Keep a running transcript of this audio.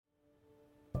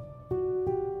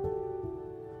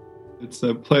It's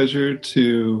a pleasure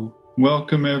to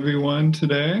welcome everyone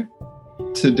today.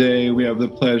 Today we have the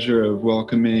pleasure of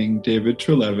welcoming David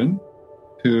Treleaven,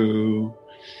 who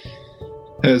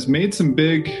has made some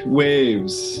big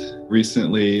waves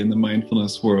recently in the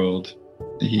mindfulness world.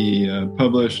 He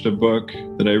published a book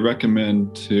that I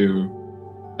recommend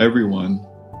to everyone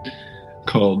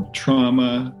called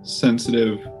Trauma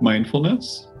Sensitive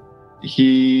Mindfulness.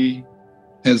 He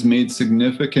has made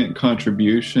significant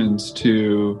contributions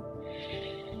to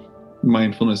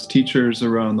mindfulness teachers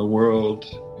around the world,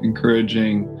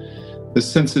 encouraging the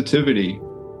sensitivity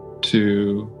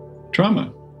to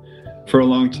trauma. For a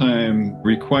long time,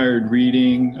 required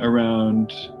reading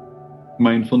around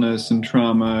mindfulness and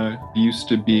trauma used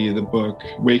to be the book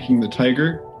Waking the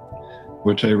Tiger,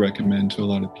 which I recommend to a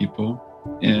lot of people.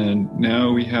 And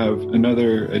now we have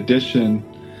another addition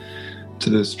to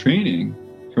this training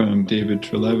from David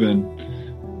Treleaven.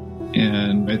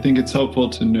 And I think it's helpful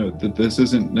to note that this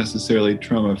isn't necessarily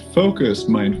trauma-focused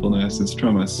mindfulness, it's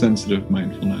trauma-sensitive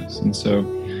mindfulness. And so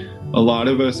a lot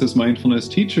of us as mindfulness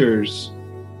teachers,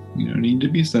 need to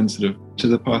be sensitive to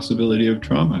the possibility of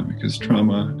trauma because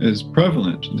trauma is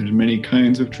prevalent. There's many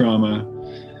kinds of trauma,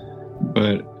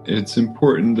 but it's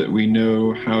important that we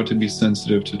know how to be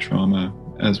sensitive to trauma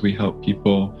as we help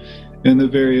people in the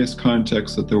various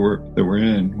contexts that we're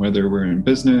in, whether we're in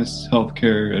business,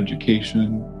 healthcare,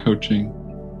 education, coaching.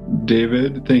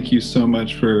 David, thank you so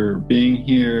much for being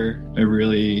here. I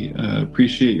really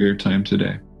appreciate your time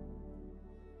today.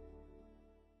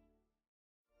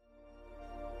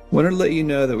 I want to let you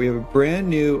know that we have a brand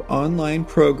new online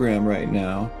program right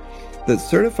now that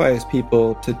certifies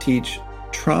people to teach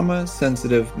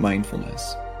trauma-sensitive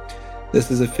mindfulness. This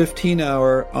is a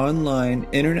 15-hour online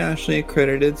internationally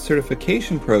accredited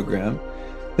certification program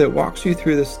that walks you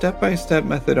through the step-by-step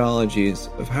methodologies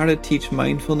of how to teach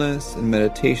mindfulness and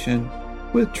meditation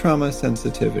with trauma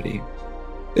sensitivity.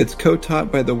 It's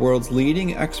co-taught by the world's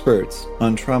leading experts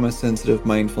on trauma-sensitive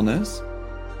mindfulness,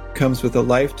 comes with a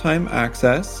lifetime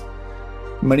access,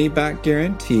 money-back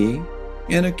guarantee,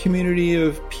 and a community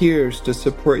of peers to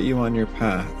support you on your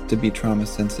path to be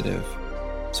trauma-sensitive.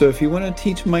 So if you want to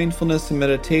teach mindfulness and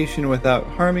meditation without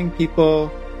harming people,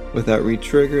 without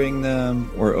re-triggering them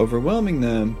or overwhelming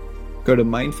them, go to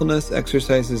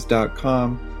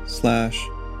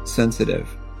mindfulnessexercises.com/sensitive.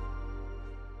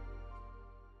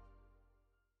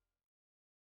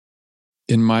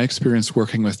 In my experience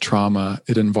working with trauma,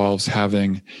 it involves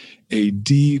having a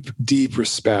deep, deep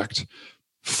respect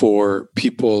for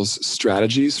people's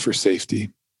strategies for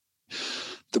safety.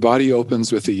 The body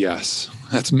opens with a yes.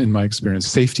 That's in my experience.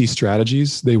 Safety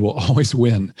strategies, they will always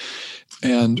win.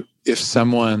 And if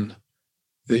someone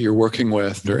that you're working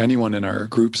with or anyone in our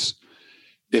groups,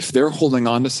 if they're holding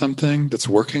on to something that's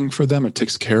working for them, it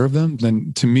takes care of them,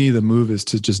 then to me, the move is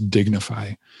to just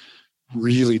dignify,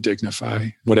 really dignify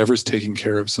whatever's taking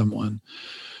care of someone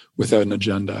without an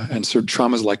agenda. And so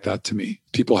trauma's like that to me.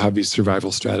 People have these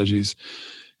survival strategies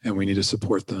and we need to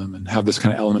support them and have this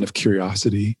kind of element of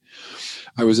curiosity.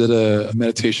 I was at a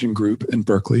meditation group in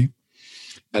Berkeley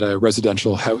at a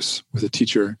residential house with a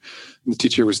teacher. The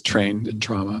teacher was trained in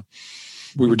trauma.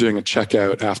 We were doing a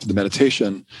checkout after the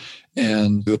meditation,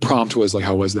 and the prompt was like,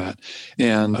 how was that?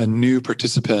 And a new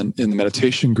participant in the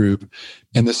meditation group,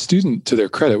 and the student, to their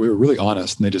credit, we were really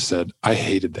honest, and they just said, I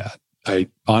hated that. I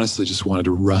honestly just wanted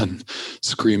to run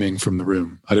screaming from the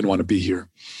room. I didn't want to be here.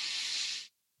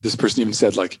 This person even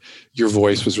said, like, your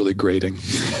voice was really grating.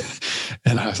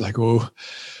 And I was like, oh,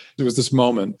 there was this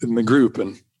moment in the group.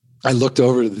 And I looked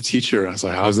over to the teacher and I was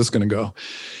like, how's this going to go?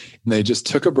 And they just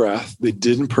took a breath. They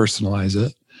didn't personalize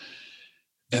it.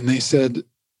 And they said,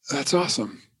 that's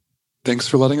awesome. Thanks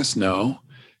for letting us know.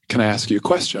 Can I ask you a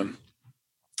question?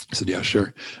 I said, yeah,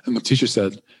 sure. And the teacher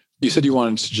said, you said you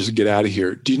wanted to just get out of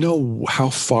here. Do you know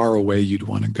how far away you'd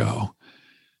want to go?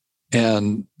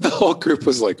 And the whole group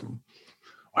was like,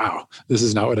 wow, this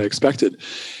is not what I expected.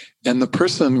 And the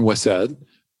person said,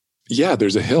 yeah,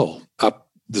 there's a hill up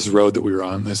this road that we were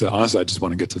on. I said, honestly, I just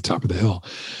want to get to the top of the hill.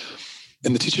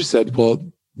 And the teacher said, well,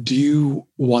 do you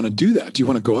want to do that? Do you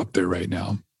want to go up there right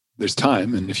now? There's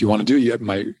time. And if you want to do it,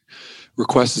 my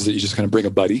request is that you just kind of bring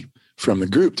a buddy from the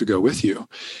group to go with you.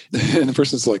 And the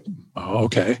person's like, oh,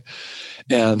 okay.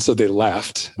 And so they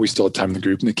left. We still had time in the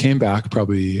group. And they came back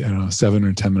probably, 7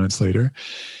 or 10 minutes later.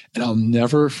 And I'll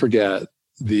never forget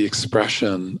the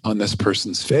expression on this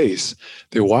person's face.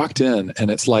 They walked in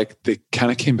and it's like they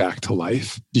kind of came back to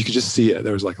life. You could just see it.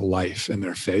 There was like life in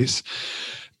their face,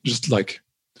 just like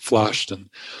flushed. And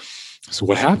so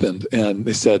what happened? And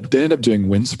they said they ended up doing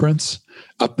wind sprints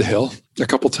up the hill a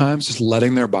couple times, just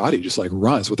letting their body just like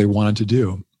run. It's what they wanted to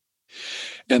do.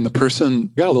 And the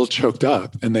person got a little choked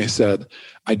up and they said,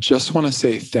 I just want to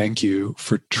say thank you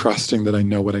for trusting that I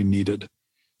know what I needed,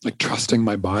 like trusting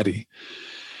my body.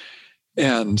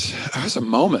 And that was a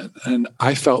moment. And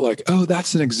I felt like, oh,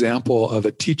 that's an example of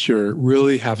a teacher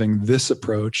really having this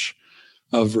approach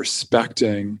of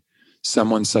respecting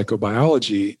someone's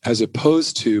psychobiology as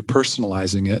opposed to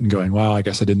personalizing it and going, well, I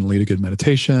guess I didn't lead a good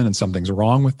meditation and something's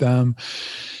wrong with them.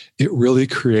 It really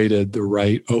created the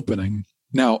right opening.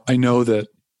 Now, I know that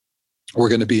we're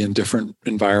going to be in different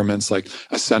environments, like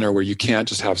a center where you can't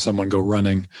just have someone go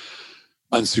running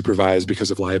unsupervised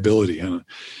because of liability. And,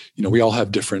 we all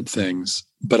have different things,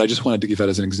 but I just wanted to give that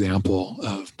as an example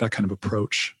of that kind of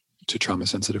approach to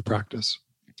trauma-sensitive practice.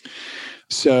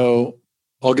 So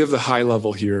I'll give the high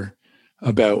level here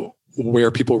about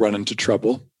where people run into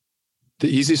trouble. The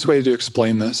easiest way to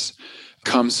explain this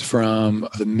comes from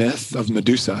the myth of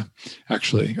Medusa.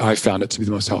 Actually, I found it to be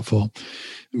the most helpful.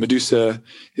 Medusa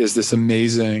is this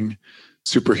amazing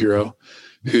superhero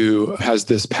who has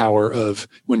this power of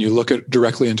when you look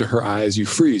directly into her eyes, you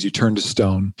freeze, you turn to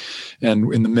stone.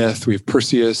 And in the myth, we have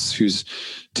Perseus, who's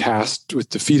tasked with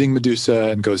defeating Medusa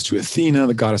and goes to Athena,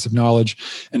 the goddess of knowledge.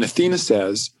 And Athena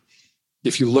says,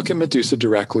 if you look at Medusa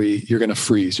directly, you're going to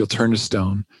freeze, you'll turn to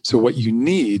stone. So what you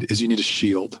need is a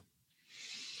shield.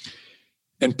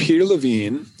 And Peter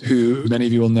Levine, who many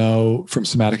of you will know from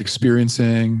somatic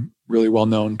experiencing, really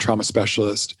well-known trauma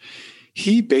specialist,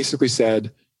 he basically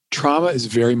said, trauma is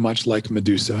very much like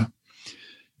Medusa.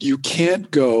 You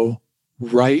can't go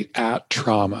right at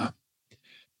trauma.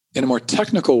 In a more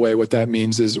technical way, what that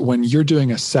means is when you're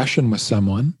doing a session with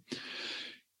someone,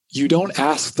 you don't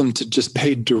ask them to just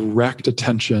pay direct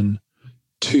attention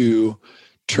to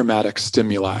traumatic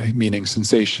stimuli, meaning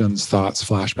sensations, thoughts,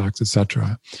 flashbacks,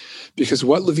 etc. Because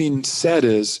what Levine said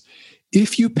is,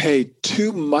 if you pay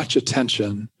too much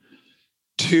attention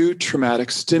to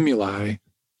traumatic stimuli,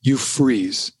 you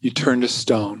freeze, you turn to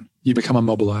stone, you become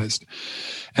immobilized.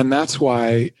 And that's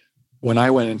why when I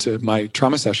went into my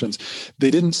trauma sessions,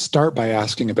 they didn't start by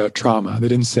asking about trauma. They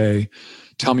didn't say,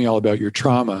 tell me all about your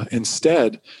trauma.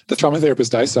 Instead, the trauma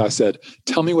therapist I saw said,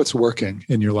 tell me what's working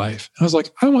in your life. And I was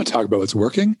like, I don't want to talk about what's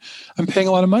working. I'm paying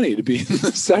a lot of money to be in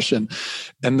this session.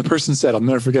 And the person said, I'll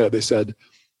never forget it. They said,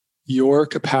 your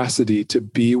capacity to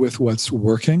be with what's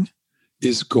working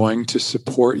is going to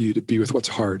support you to be with what's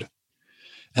hard.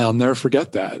 And I'll never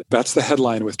forget that. That's the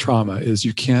headline with trauma, is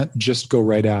you can't just go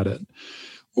right at it,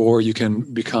 or you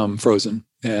can become frozen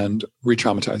and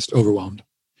re-traumatized, overwhelmed.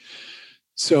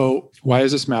 So why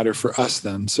does this matter for us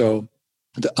then? So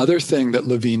the other thing that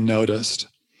Levine noticed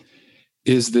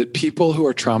is that people who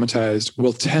are traumatized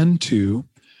will tend to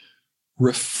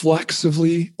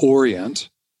reflexively orient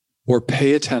or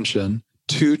pay attention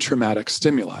to traumatic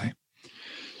stimuli.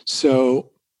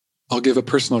 So I'll give a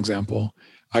personal example.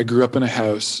 I grew up in a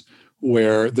house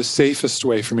where the safest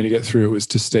way for me to get through was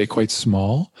to stay quite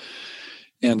small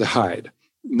and to hide.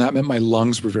 And that meant my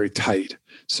lungs were very tight.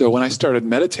 So when I started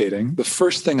meditating, the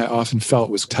first thing I often felt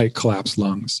was tight, collapsed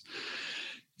lungs.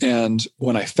 And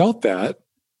when I felt that,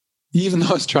 even though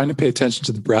I was trying to pay attention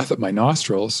to the breath at my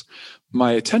nostrils,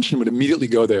 my attention would immediately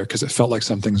go there because it felt like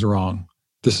something's wrong.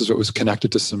 This is what was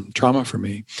connected to some trauma for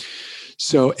me.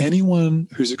 So anyone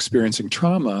who's experiencing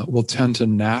trauma will tend to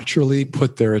naturally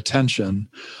put their attention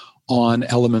on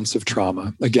elements of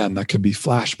trauma. Again, that could be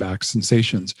flashbacks,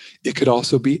 sensations. It could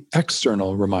also be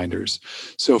external reminders.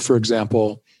 So for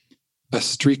example, a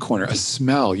street corner, a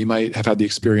smell. You might have had the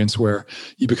experience where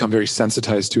you become very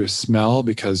sensitized to a smell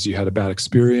because you had a bad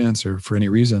experience or for any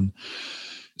reason.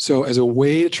 So as a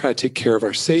way to try to take care of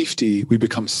our safety, we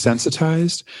become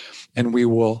sensitized and we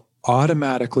will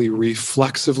automatically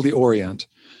reflexively orient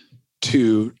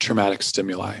to traumatic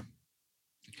stimuli.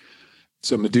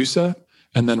 So Medusa,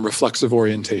 and then reflexive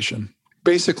orientation.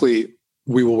 Basically,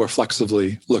 we will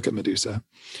reflexively look at Medusa.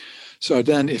 So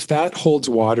then if that holds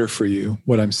water for you,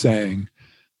 what I'm saying,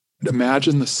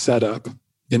 imagine the setup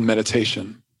in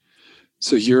meditation.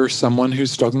 So you're someone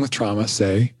who's struggling with trauma,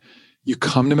 say, you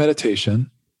come to meditation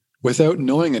without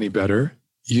knowing any better,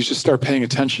 you just start paying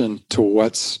attention to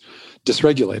what's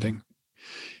dysregulating.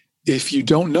 If you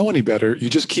don't know any better, you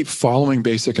just keep following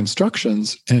basic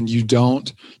instructions and you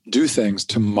don't do things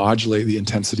to modulate the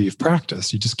intensity of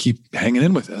practice. You just keep hanging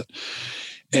in with it.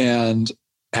 And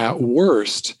at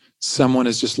worst, someone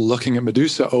is just looking at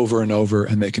Medusa over and over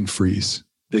and they can freeze.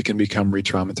 They can become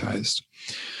re-traumatized.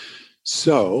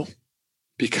 So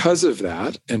because of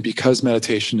that, and because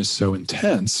meditation is so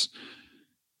intense,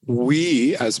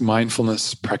 we as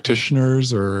mindfulness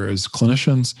practitioners or as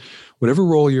clinicians, whatever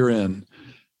role you're in,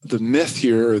 the myth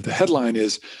here, or the headline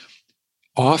is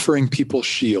offering people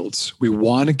shields. We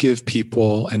want to give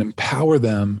people and empower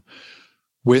them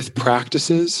with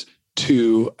practices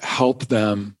to help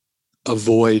them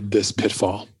avoid this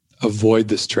pitfall, avoid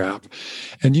this trap.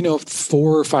 And,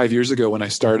 4 or 5 years ago, when I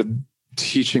started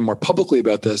teaching more publicly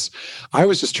about this, I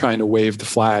was just trying to wave the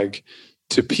flag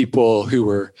to people who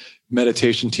were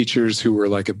meditation teachers who were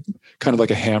kind of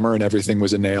like a hammer and everything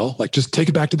was a nail. Like, just take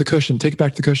it back to the cushion, take it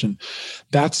back to the cushion.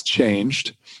 That's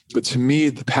changed. But to me,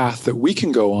 the path that we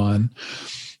can go on,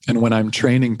 and when I'm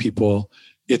training people,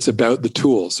 it's about the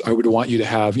tools. I would want you to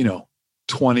have,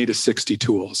 20 to 60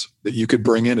 tools that you could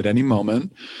bring in at any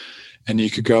moment. And you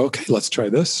could go, okay, let's try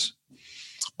this.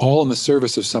 All in the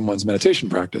service of someone's meditation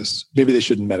practice. Maybe they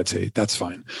shouldn't meditate. That's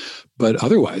fine. But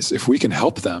otherwise, if we can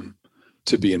help them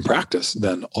to be in practice,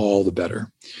 then all the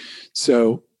better.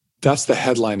 So that's the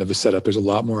headline of the setup. There's a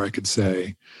lot more I could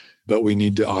say, but we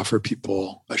need to offer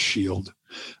people a shield.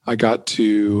 I got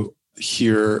to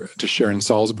hear to Sharon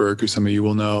Salzberg, who some of you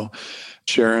will know.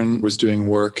 Sharon was doing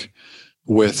work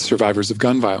with survivors of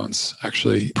gun violence,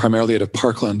 actually, primarily at a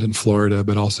Parkland in Florida,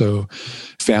 but also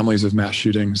families of mass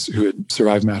shootings who had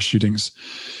survived mass shootings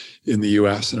in the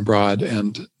US and abroad,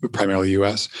 and primarily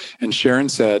US. And Sharon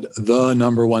said the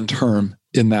number one term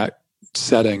in that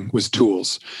setting was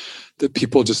tools, that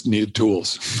people just needed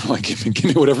tools. Like, give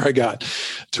me whatever I got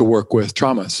to work with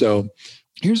trauma. So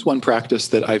here's one practice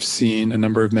that I've seen a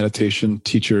number of meditation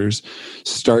teachers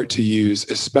start to use,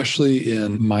 especially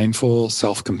in mindful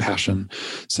self-compassion.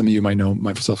 Some of you might know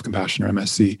mindful self-compassion, or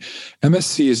MSC.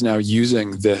 MSC is now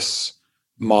using this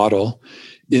model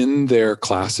in their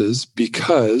classes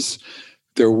because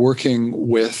they're working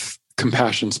with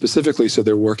compassion specifically. So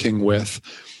they're working with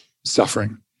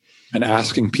suffering and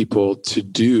asking people to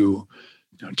do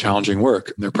challenging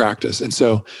work in their practice. And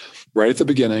so right at the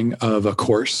beginning of a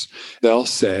course, they'll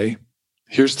say,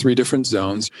 here's 3 different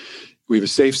zones. We have a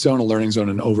safe zone, a learning zone,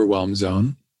 and an overwhelm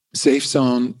zone. Safe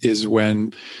zone is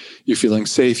when you're feeling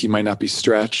safe. You might not be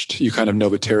stretched. You kind of know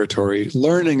the territory.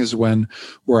 Learning is when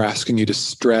we're asking you to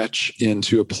stretch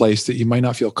into a place that you might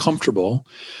not feel comfortable,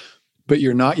 but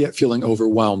you're not yet feeling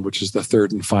overwhelmed, which is the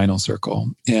 3rd and final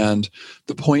circle. And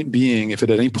the point being, if at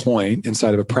any point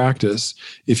inside of a practice,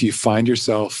 if you find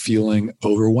yourself feeling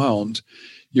overwhelmed,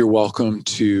 you're welcome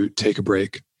to take a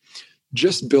break.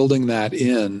 Just building that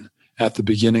in at the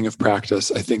beginning of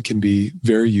practice, I think, can be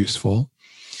very useful.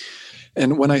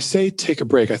 And when I say take a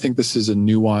break, I think this is a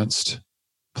nuanced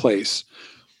place.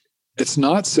 It's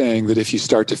not saying that if you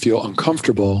start to feel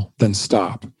uncomfortable, then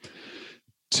stop.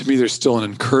 To me, there's still an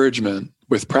encouragement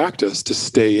with practice to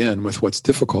stay in with what's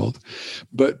difficult.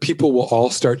 But people will all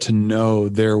start to know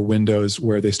their windows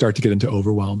where they start to get into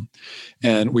overwhelm.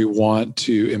 And we want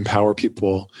to empower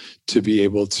people to be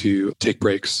able to take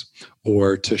breaks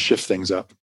or to shift things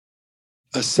up.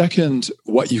 A second,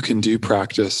 what you can do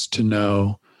practice to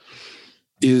know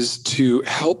is to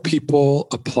help people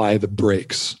apply the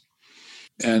brakes.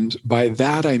 And by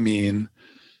that, I mean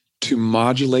to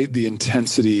modulate the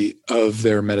intensity of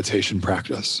their meditation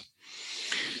practice.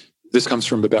 This comes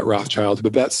from Babette Rothschild.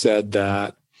 Babette said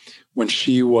that when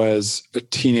she was a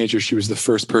teenager, she was the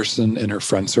first person in her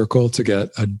friend circle to get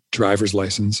a driver's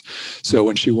license. So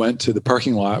when she went to the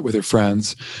parking lot with her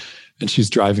friends and she's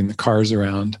driving the cars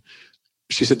around,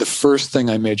 she said, the first thing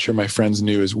I made sure my friends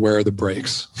knew is, where are the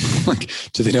brakes? Like,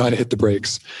 do they know how to hit the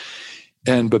brakes?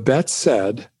 And Babette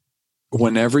said,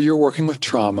 whenever you're working with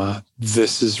trauma,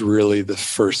 this is really the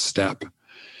first step,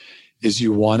 is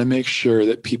you want to make sure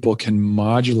that people can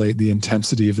modulate the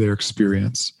intensity of their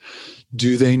experience.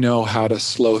 Do they know how to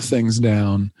slow things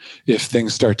down if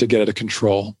things start to get out of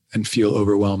control and feel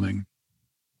overwhelming?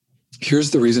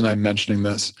 Here's the reason I'm mentioning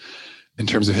this in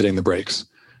terms of hitting the brakes.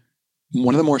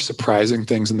 One of the more surprising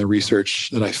things in the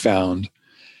research that I found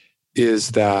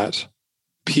is that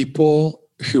people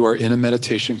who are in a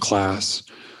meditation class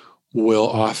will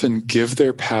often give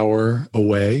their power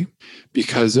away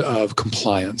because of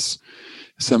compliance.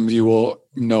 Some of you will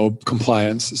know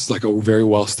compliance. It's like a very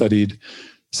well-studied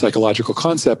psychological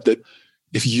concept that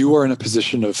if you are in a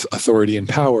position of authority and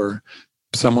power,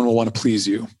 someone will want to please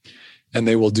you, and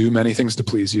they will do many things to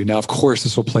please you. Now, of course,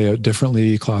 this will play out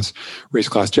differently, class, race,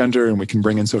 class, gender, and we can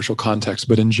bring in social context.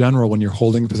 But in general, when you're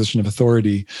holding a position of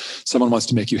authority, someone wants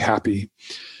to make you happy.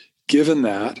 Given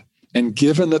that, and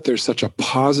given that there's such a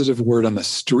positive word on the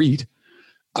street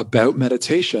about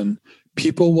meditation,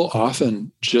 people will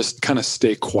often just kind of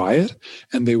stay quiet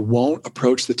and they won't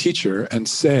approach the teacher and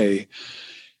say,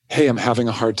 hey, I'm having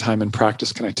a hard time in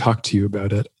practice. Can I talk to you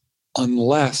about it?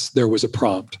 Unless there was a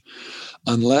prompt.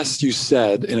 Unless you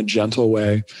said in a gentle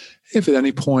way, If at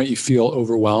any point you feel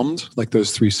overwhelmed, like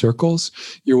those 3 circles,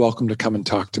 you're welcome to come and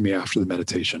talk to me after the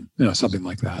meditation, something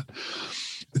like that.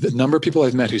 The number of people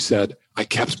I've met who said, I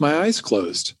kept my eyes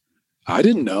closed. I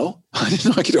didn't know. I didn't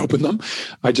know I could open them.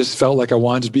 I just felt like I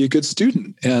wanted to be a good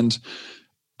student. And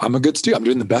I'm a good student. I'm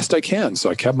doing the best I can. So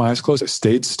I kept my eyes closed. I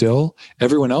stayed still.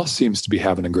 Everyone else seems to be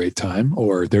having a great time,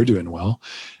 or they're doing well,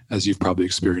 as you've probably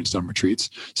experienced on retreats.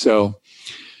 So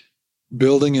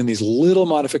building in these little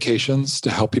modifications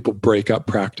to help people break up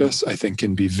practice, I think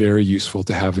can be very useful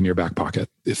to have in your back pocket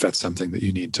if that's something that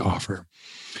you need to offer.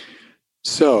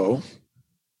 So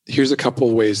here's a couple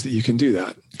of ways that you can do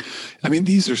that. I mean,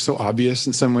 these are so obvious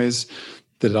in some ways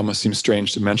that it almost seems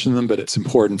strange to mention them, but it's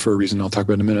important for a reason I'll talk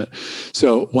about in a minute.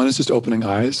 So one is just opening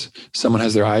eyes. Someone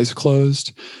has their eyes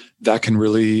closed. That can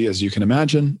really, as you can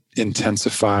imagine,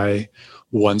 intensify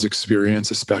one's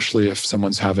experience, especially if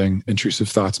someone's having intrusive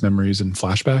thoughts, memories, and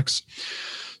flashbacks.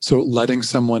 So letting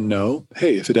someone know,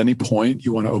 hey, if at any point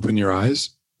you want to open your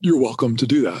eyes, you're welcome to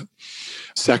do that.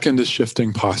 Second is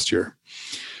shifting posture.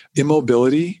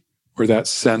 Immobility, or that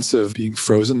sense of being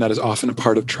frozen, that is often a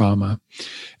part of trauma.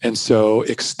 And so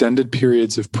extended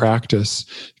periods of practice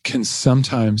can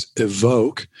sometimes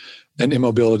evoke an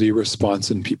immobility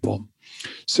response in people.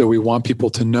 So we want people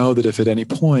to know that if at any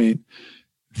point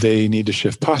they need to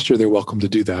shift posture, they're welcome to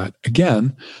do that.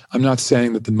 Again, I'm not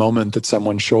saying that the moment that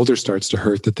someone's shoulder starts to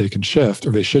hurt that they can shift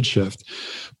or they should shift,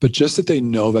 but just that they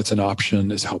know that's an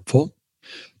option is helpful.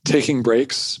 Taking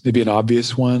breaks, maybe an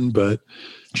obvious one, but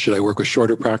should I work with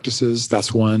shorter practices?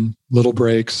 That's one. Little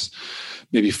breaks,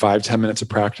 maybe 5-10 minutes of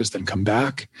practice, then come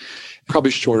back.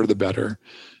 Probably shorter the better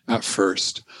at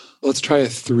first. Let's try a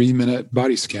 3-minute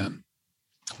body scan.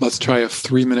 Let's try a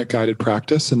 3-minute guided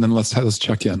practice, and then let's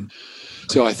check in.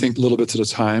 So I think little bits at a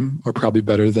time are probably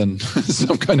better than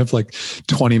some kind of like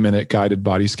 20-minute guided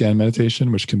body scan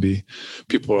meditation, which can be,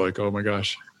 people are like, oh my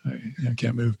gosh, I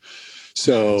can't move.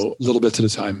 So little bits at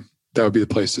a time, that would be the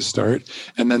place to start.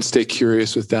 And then stay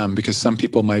curious with them, because some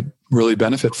people might really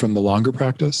benefit from the longer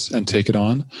practice and take it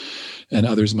on, and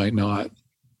others might not.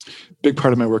 Big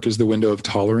part of my work is the window of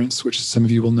tolerance, which some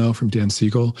of you will know from Dan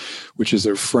Siegel, which is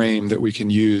a frame that we can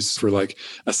use for like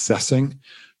assessing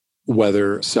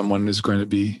whether someone is going to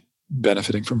be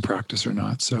benefiting from practice or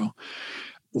not. So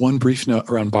one brief note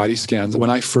around body scans. When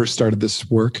I first started this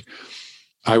work,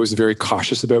 I was very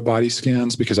cautious about body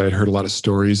scans because I had heard a lot of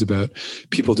stories about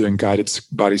people doing guided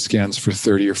body scans for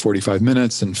 30 or 45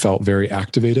 minutes and felt very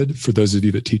activated, for those of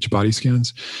you that teach body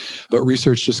scans. But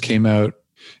research just came out.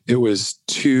 It was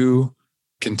 2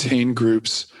 contained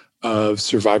groups of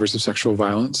survivors of sexual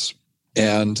violence.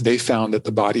 And they found that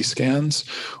the body scans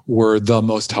were the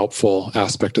most helpful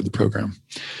aspect of the program.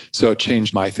 So it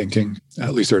changed my thinking,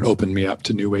 at least, or it opened me up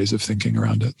to new ways of thinking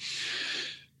around it.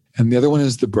 And the other one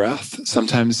is the breath.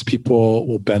 Sometimes people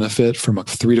will benefit from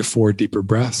 3 to 4 deeper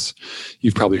breaths.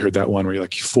 You've probably heard that one where you're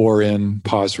like 4 in,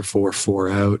 pause for 4, 4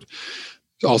 out.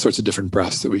 All sorts of different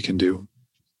breaths that we can do.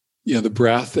 The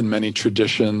breath in many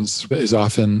traditions is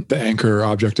often the anchor or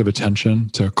object of attention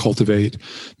to cultivate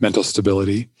mental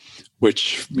stability,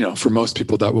 which, for most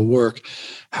people that will work.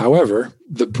 However,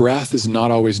 the breath is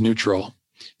not always neutral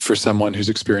for someone who's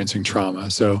experiencing trauma.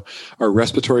 So our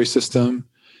respiratory system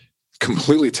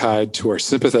completely tied to our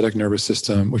sympathetic nervous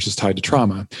system, which is tied to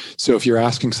trauma. So if you're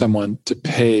asking someone to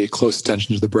pay close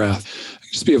attention to the breath,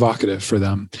 just be evocative for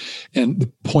them. And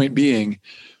the point being,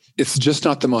 it's just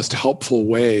not the most helpful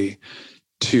way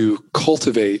to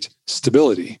cultivate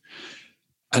stability.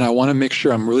 And I want to make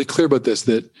sure I'm really clear about this,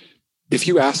 that if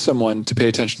you ask someone to pay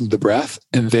attention to the breath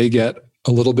and they get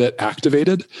a little bit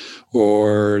activated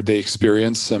or they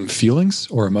experience some feelings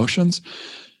or emotions,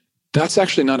 that's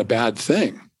actually not a bad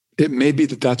thing. It may be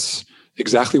that that's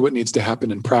exactly what needs to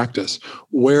happen in practice.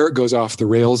 Where it goes off the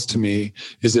rails to me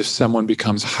is if someone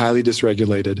becomes highly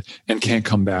dysregulated and can't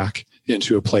come back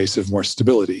into a place of more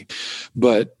stability.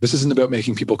 But this isn't about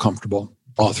making people comfortable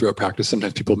all throughout practice.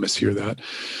 Sometimes people mishear that.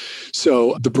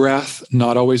 So the breath,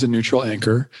 not always a neutral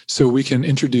anchor. So we can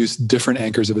introduce different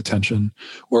anchors of attention,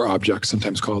 or objects,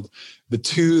 sometimes called. The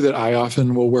 2 that I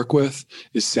often will work with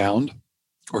is sound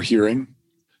or hearing.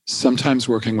 Sometimes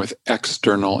working with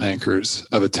external anchors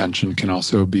of attention can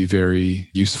also be very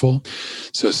useful.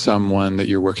 So someone that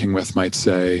you're working with might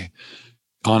say,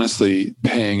 honestly,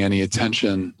 paying any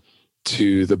attention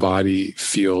to the body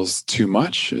feels too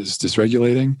much, is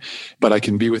dysregulating, but I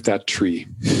can be with that tree,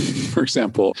 for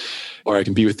example, or I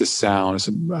can be with the sound.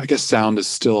 So I guess sound is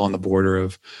still on the border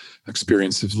of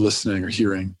experience of listening or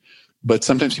hearing, but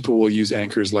sometimes people will use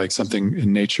anchors like something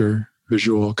in nature.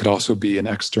 Visual could also be an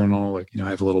external, like, I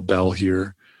have a little bell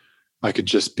here. I could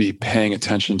just be paying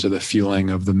attention to the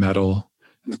feeling of the metal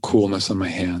and the coolness on my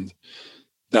hand.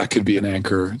 That could be an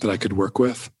anchor that I could work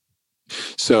with.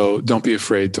 So don't be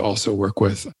afraid to also work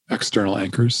with external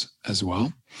anchors as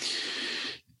well.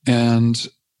 And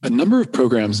a number of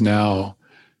programs now,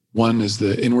 one is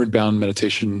the Inward Bound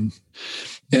Meditation.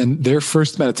 And their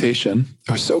first meditation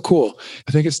was so cool.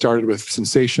 I think it started with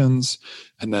sensations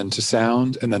and then to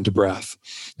sound and then to breath.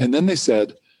 And then they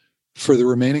said, for the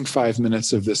remaining 5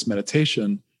 minutes of this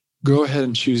meditation, go ahead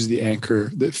and choose the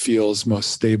anchor that feels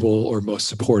most stable or most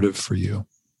supportive for you.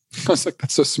 I was like,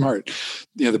 that's so smart.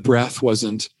 The breath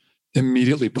wasn't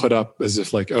immediately put up as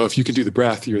if like, oh, if you can do the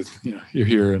breath, you're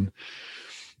here, and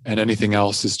anything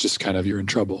else is just kind of, you're in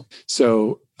trouble.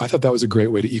 So I thought that was a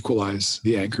great way to equalize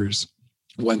the anchors.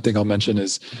 One thing I'll mention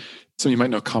is, some of you might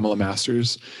know Kamala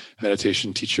Masters, a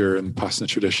meditation teacher in the Pasana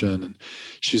tradition. And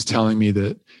she's telling me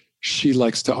that she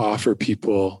likes to offer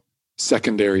people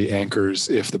secondary anchors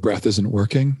if the breath isn't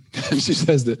working. And she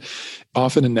says that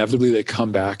often, inevitably, they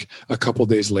come back a couple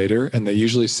days later and they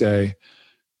usually say,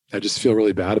 I just feel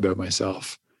really bad about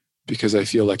myself because I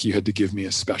feel like you had to give me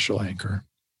a special anchor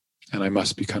and I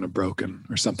must be kind of broken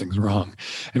or something's wrong.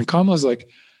 And Kamala's like,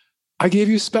 I gave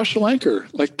you a special anchor.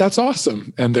 Like, that's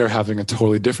awesome. And they're having a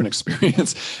totally different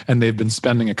experience. And they've been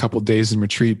spending a couple days in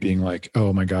retreat being like,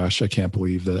 oh my gosh, I can't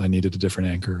believe that I needed a different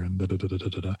anchor. And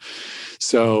da.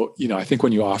 So, I think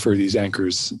when you offer these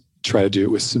anchors, try to do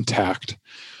it with some tact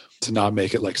to not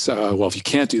make it like, so, well, if you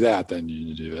can't do that, then you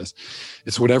need to do this.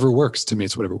 It's whatever works. To me,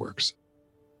 it's whatever works.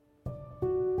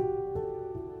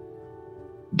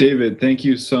 David, thank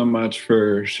you so much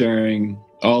for sharing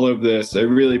all of this. I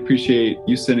really appreciate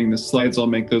you sending the slides. I'll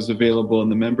make those available in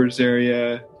the members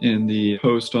area in the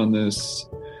post on this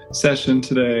session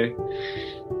today.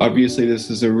 Obviously,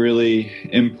 this is a really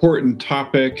important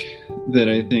topic that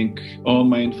I think all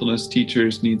mindfulness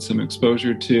teachers need some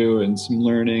exposure to and some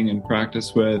learning and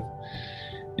practice with.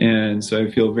 And so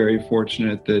I feel very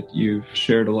fortunate that you've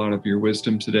shared a lot of your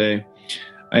wisdom today.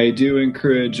 I do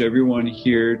encourage everyone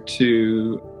here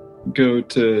to go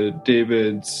to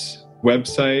David's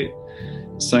website,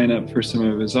 sign up for some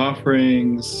of his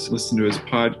offerings, listen to his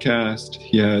podcast.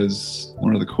 He has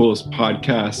one of the coolest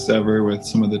podcasts ever with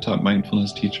some of the top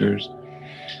mindfulness teachers.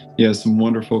 He has some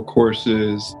wonderful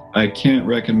courses. I can't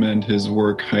recommend his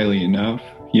work highly enough.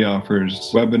 He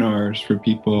offers webinars for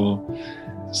people.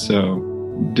 So,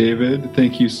 David,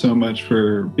 thank you so much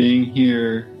for being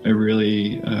here. I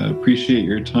really appreciate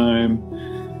your time.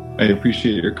 I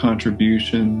appreciate your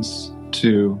contributions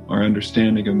to our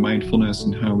understanding of mindfulness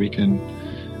and how we can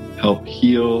help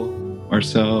heal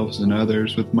ourselves and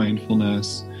others with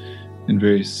mindfulness in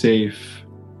very safe,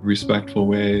 respectful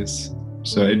ways.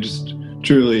 So I just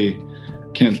truly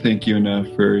can't thank you enough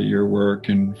for your work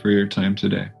and for your time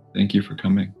today. Thank you for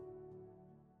coming.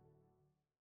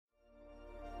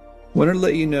 Want to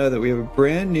let you know that we have a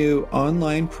brand new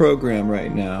online program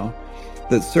right now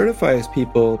that certifies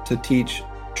people to teach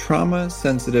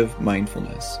trauma-sensitive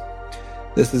mindfulness.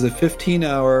 This is a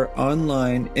 15-hour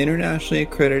online internationally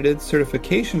accredited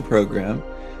certification program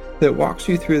that walks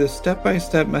you through the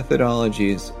step-by-step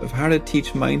methodologies of how to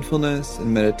teach mindfulness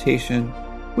and meditation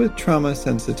with trauma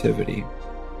sensitivity.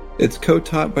 It's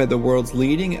co-taught by the world's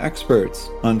leading experts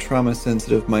on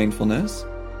trauma-sensitive mindfulness,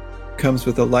 comes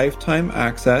with a lifetime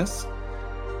access,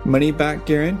 money-back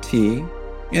guarantee,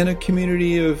 and a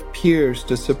community of peers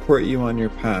to support you on your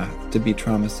path to be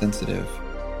trauma-sensitive.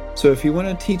 So if you want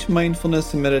to teach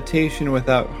mindfulness and meditation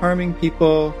without harming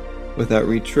people, without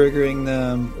re-triggering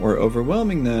them or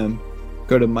overwhelming them,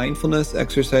 go to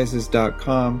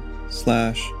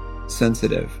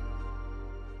mindfulnessexercises.com/sensitive.